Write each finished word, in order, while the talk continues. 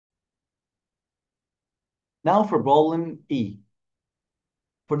Now for problem E.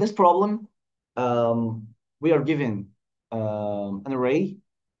 For this problem, we are given an array.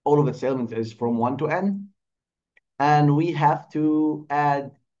 All of its elements is from 1 to n, and we have to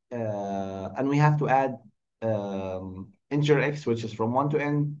add integer x, which is from 1 to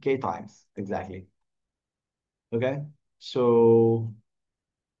n k times exactly. Okay, so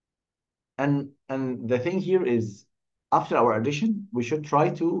and the thing here is, after our addition, we should try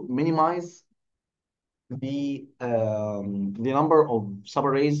to minimize the number of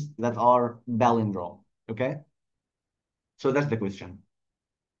subarrays that are palindrome. Okay, so that's the question.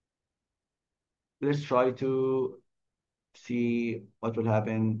 Let's try to see what will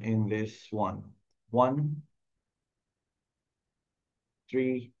happen in this one. 1,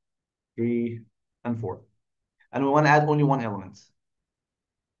 3, 3, and 4. And we want to add only one element.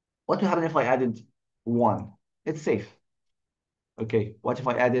 What will happen if I added 1? It's safe. Okay, what if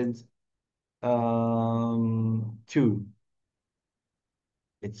I added 2?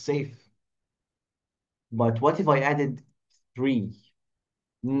 It's safe. But what if I added 3?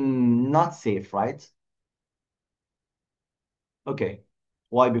 Not safe, right? Okay.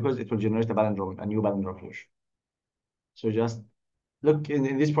 Why? Because it will generate a new palindrome here. So just look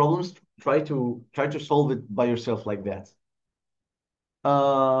in these problems, try to solve it by yourself like that.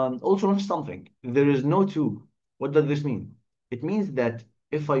 Also notice something. There is no 2. What does this mean? It means that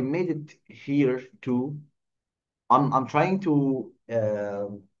if I made it here 2, I'm trying to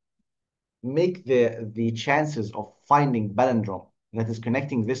make the chances of finding palindrome that is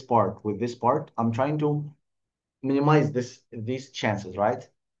connecting this part with this part. I'm trying to minimize these chances, right?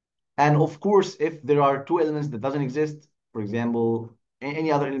 And of course, if there are 2 elements that doesn't exist, for example,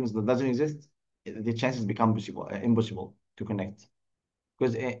 any other elements that doesn't exist, the chances become impossible to connect.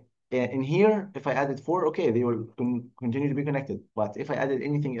 Because in here, if I added 4, okay, they will continue to be connected. But if I added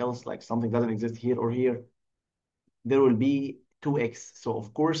anything else, like something doesn't exist here or here, there will be 2x. So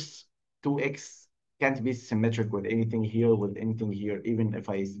of course, 2x can't be symmetric with anything here, even if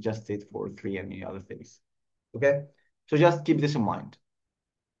I just stayed for 3 and any other things. Okay? So just keep this in mind.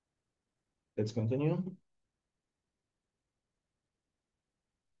 Let's continue.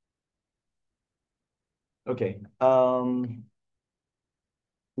 Okay.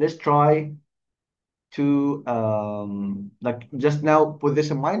 Let's try to like just now put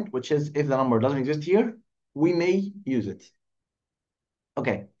this in mind, which is if the number doesn't exist here, we may use it.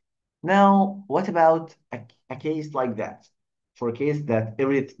 Okay. Now, what about a case like that? For a case that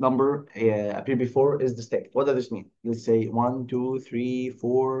every number appeared before is distinct. What does this mean? Let's say 1, 2, 3,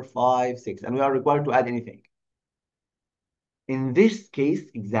 4, 5, 6, and we are required to add anything. In this case,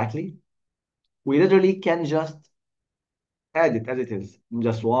 exactly, we literally can just add it as it is.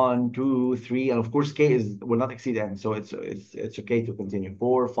 Just 1, 2, 3, and of course k is will not exceed n, so it's okay to continue.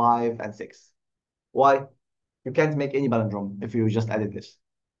 4, 5, and 6. Why? You can't make any palindrome if you just added this.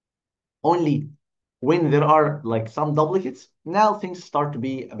 Only when there are like some duplicates, now things start to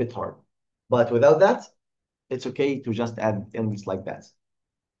be a bit hard. But without that, it's okay to just add elements like that.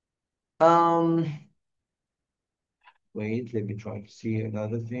 Um, Wait, let me try to see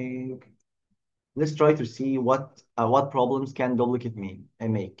another thing. Let's try to see what problems can duplicate mean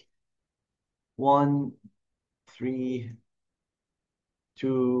and make. 1, 3,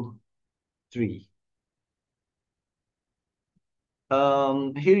 2, 3.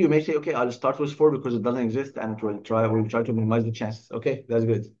 Here you may say, okay, I'll start with 4 because it doesn't exist, and we'll try to minimize the chances. Okay, that's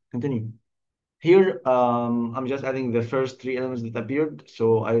good. Continue. Here, I'm just adding the first 3 elements that appeared.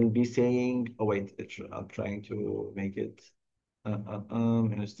 So I will be saying, oh wait, I'm trying to make it.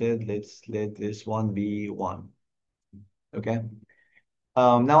 Instead, let's let this one be 1. Okay.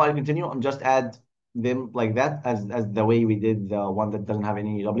 Now I'll continue. I'm just add them like that as the way we did the one that doesn't have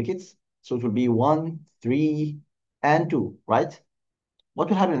any duplicates. So it will be 1, 3, and 2, right? What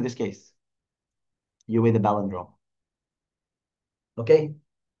will happen in this case? You weigh the palindrome. Okay.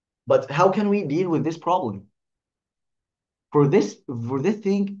 But how can we deal with this problem? For this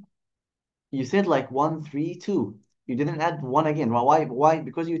thing, you said like 1, 3, 2. You didn't add 1 again. Why? Why?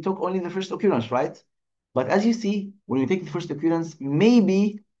 Because you took only the first occurrence, right? But as you see, when you take the first occurrence,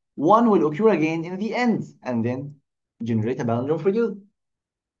 maybe 1 will occur again in the end and then generate a palindrome for you.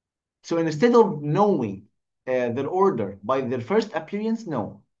 So instead of knowing their order by their first appearance,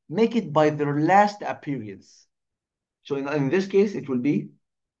 no, make it by their last appearance. So in this case, it will be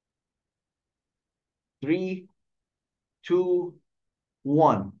 3, 2,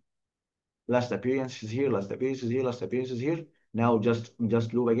 1. Last appearance is here, last appearance is here, last appearance is here. Now just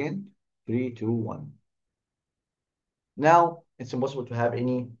loop again. 3, 2, 1. Now it's impossible to have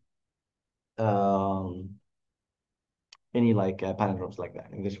um, any like palindromes like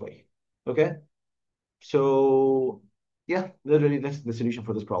that in this way. Okay. So yeah, literally that's the solution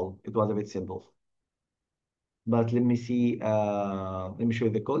for this problem. It was a bit simple. But let me see, let me show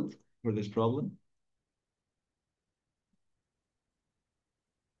you the code for this problem.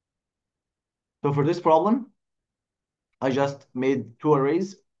 So for this problem, I just made two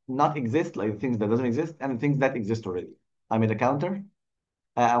arrays not exist, like things that doesn't exist, and things that exist already. I made a counter.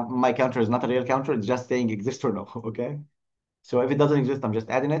 My counter is not a real counter, it's just saying exist or no, okay? So if it doesn't exist, I'm just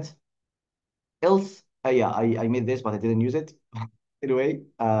adding it. Else, yeah, I made this, but I didn't use it anyway.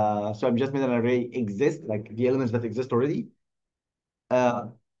 So I'm just made an array exist, like the elements that exist already. Uh,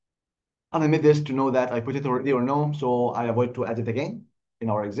 and I made this to know that I put it already or no, so I avoid to add it again in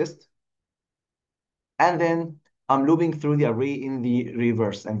our exist. And then I'm looping through the array in the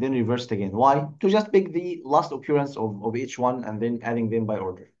reverse and then reverse it again. Why? To just pick the last occurrence of each one and then adding them by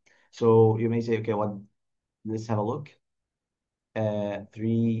order. So you may say, okay, what? Let's have a look.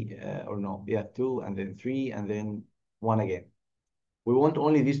 Three, or no, yeah, two, and then three, and then one again. We want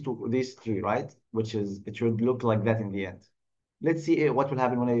only these two, these three, right? Which is, it should look like that in the end. Let's see what will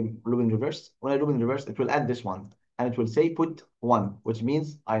happen when I loop in reverse. When I loop in reverse, it will add this one, and it will say put one, which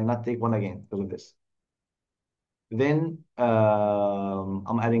means I not take one again because of this. Then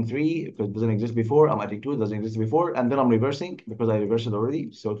I'm adding three because it doesn't exist before. I'm adding two, it doesn't exist before. And then I'm reversing because I reversed it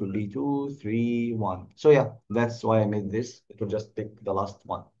already. So it will be two, three, one. So yeah, that's why I made this. It will just pick the last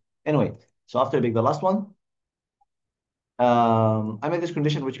one. Anyway, so after I pick the last one, I made this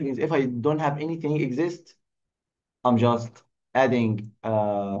condition, which means if I don't have anything exist, I'm just adding,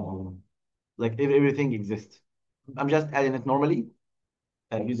 like if everything exists. I'm just adding it normally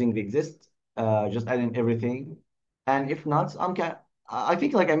using the exist, just adding everything. And if not, I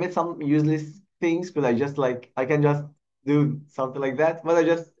think like I made some useless things because I just like I can just do something like that. But I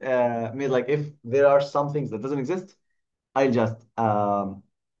just made like if there are some things that doesn't exist, I'll just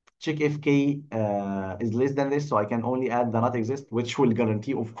check if k is less than this, so I can only add the not exist, which will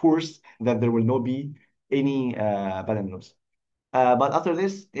guarantee, of course, that there will not be any palindromes. But after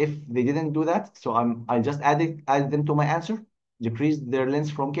this, if they didn't do that, so I just add them to my answer, decrease their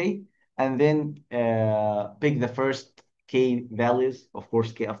length from k, and then pick the first k values, of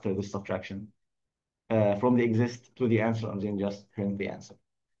course, k after this subtraction, from the exist to the answer, and then just print the answer.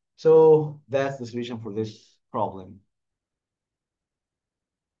 So that's the solution for this problem.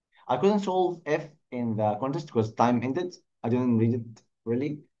 I couldn't solve F in the contest because time ended. I didn't read it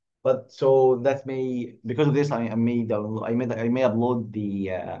really. But so that may because of this I may download I may upload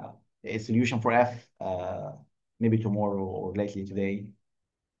the a solution for F maybe tomorrow or lately today.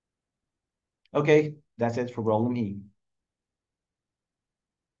 Okay, that's it for problem E.